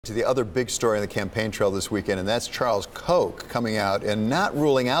To the other big story on the campaign trail this weekend, and that's Charles Koch coming out and not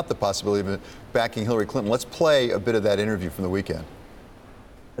ruling out the possibility of backing Hillary Clinton. Let's play a bit of that interview from the weekend.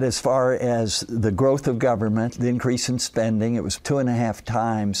 As far as the growth of government, the increase in spending, it was 2.5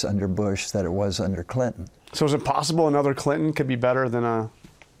 times under Bush that it was under Clinton. So is it possible another Clinton could be better than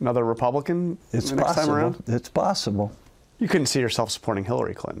another Republican It's next time around? possible. It's possible. You couldn't see yourself supporting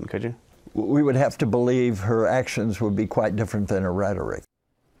Hillary Clinton, could you? We would have to believe her actions would be quite different than her rhetoric.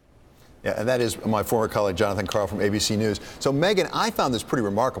 Yeah, and that is my former colleague, Jonathan Karl from ABC News. So, Megan, I found this pretty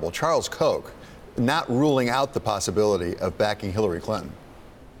remarkable. Charles Koch not ruling out the possibility of backing Hillary Clinton.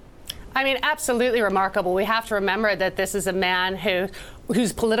 I mean, absolutely remarkable. We have to remember that this is a man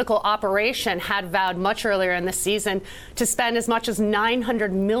whose political operation had vowed much earlier in the season to spend as much as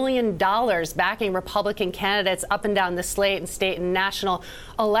 $900 million backing Republican candidates up and down the slate in state and national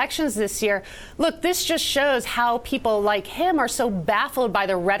elections this year. Look, this just shows how people like him are so baffled by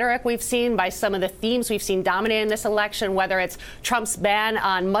the rhetoric we've seen, by some of the themes we've seen dominating this election, whether it's Trump's ban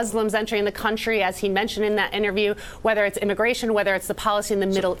on Muslims entering the country, as he mentioned in that interview, whether it's immigration, whether it's the policy in the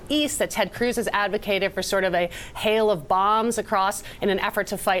Middle East that Ted Cruz has advocated for sort of a hail of bombs across in an effort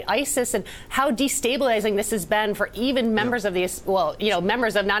to fight ISIS, and how destabilizing this has been for even members of the,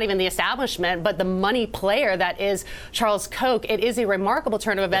 members of not even the establishment, but the money player that is Charles Koch. It is a remarkable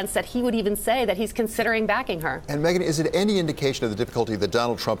turn of events that he would even say that he's considering backing her. And Megan, is it any indication of the difficulty that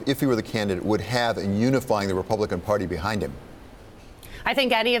Donald Trump, if he were the candidate, would have in unifying the Republican Party behind him? I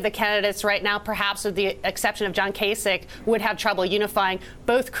think any of the candidates right now, perhaps with the exception of John Kasich, would have trouble unifying.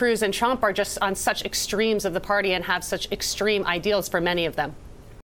 Both Cruz and Trump are just on such extremes of the party and have such extreme ideals for many of them.